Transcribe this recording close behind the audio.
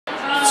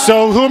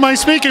So who am I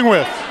speaking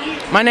with?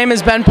 My name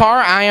is Ben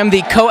Parr. I am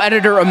the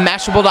co-editor of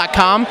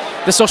Mashable.com,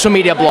 the social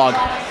media blog.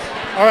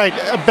 All right,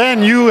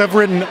 Ben, you have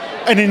written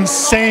an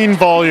insane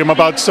volume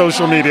about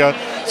social media.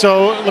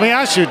 So let me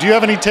ask you, do you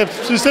have any tips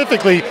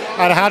specifically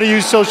on how to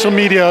use social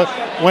media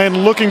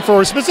when looking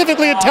for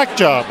specifically a tech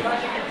job?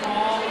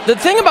 The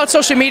thing about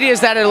social media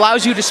is that it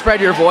allows you to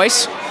spread your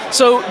voice.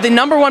 So the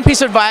number one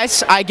piece of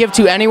advice I give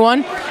to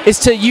anyone is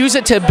to use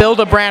it to build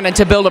a brand and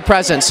to build a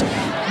presence.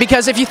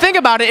 Because if you think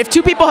about it, if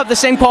two people have the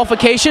same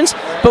qualifications,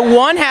 but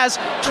one has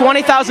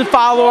 20,000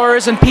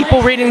 followers and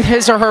people reading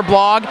his or her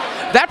blog,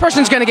 that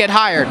person's going to get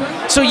hired.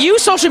 So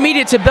use social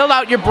media to build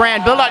out your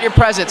brand, build out your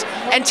presence,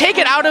 and take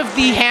it out of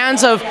the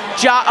hands of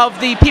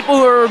the people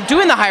who are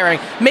doing the hiring.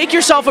 Make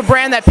yourself a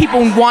brand that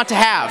people want to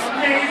have.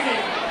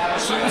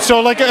 So,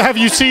 like, have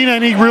you seen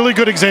any really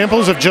good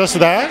examples of just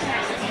that?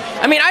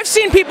 I mean, I've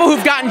seen people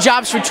who've gotten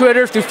jobs through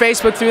Twitter, through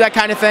Facebook, through that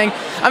kind of thing.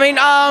 I mean,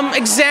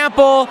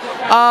 example,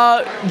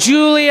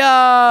 Julia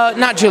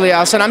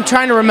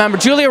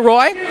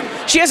Roy.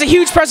 She has a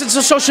huge presence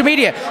on social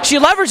media. She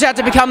leveraged that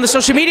to become the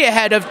social media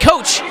head of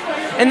Coach.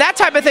 And that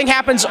type of thing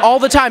happens all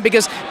the time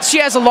because she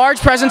has a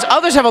large presence,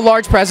 others have a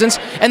large presence,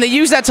 and they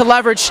use that to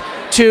leverage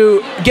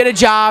to get a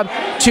job,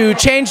 to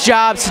change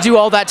jobs, to do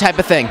all that type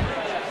of thing.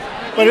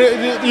 But,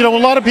 you know, a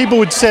lot of people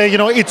would say, you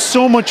know, it's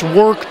so much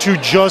work to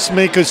just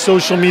make a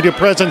social media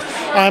presence.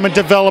 I'm a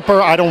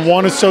developer, I don't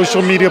want a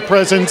social media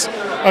presence.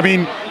 I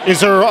mean,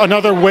 is there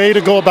another way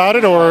to go about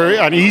it or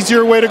an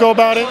easier way to go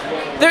about it?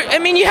 I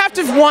mean, you have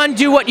to, one,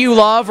 do what you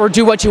love or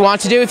do what you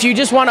want to do. If you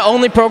just want to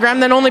only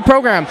program, then only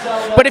program.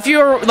 But if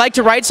you like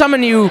to write some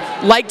and you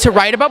like to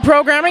write about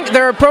programming,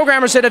 there are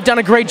programmers that have done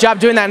a great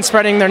job doing that and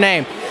spreading their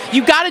name.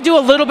 You got to do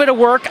a little bit of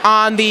work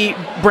on the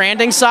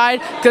branding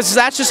side because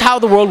that's just how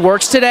the world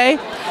works today.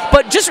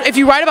 But just if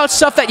you write about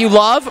stuff that you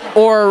love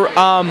or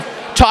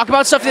talk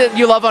about stuff that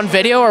you love on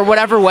video or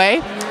whatever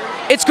way,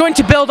 it's going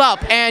to build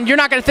up and you're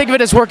not going to think of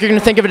it as work, you're going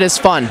to think of it as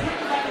fun.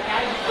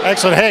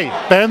 Excellent. Hey,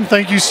 Ben,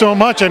 thank you so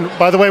much. And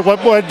by the way, what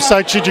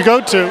website should you go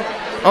to?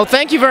 Oh,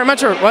 thank you very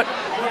much. Or what?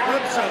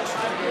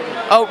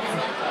 Oh,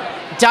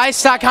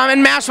 dice.com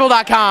and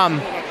Mashable.com.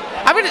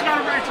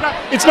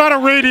 It's not a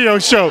radio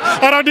show.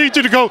 I don't need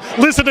you to go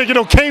listen to,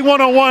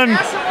 K101.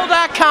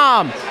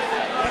 Mashable.com.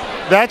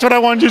 That's what I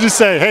wanted you to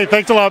say. Hey,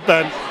 thanks a lot,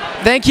 Ben.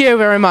 Thank you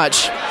very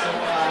much.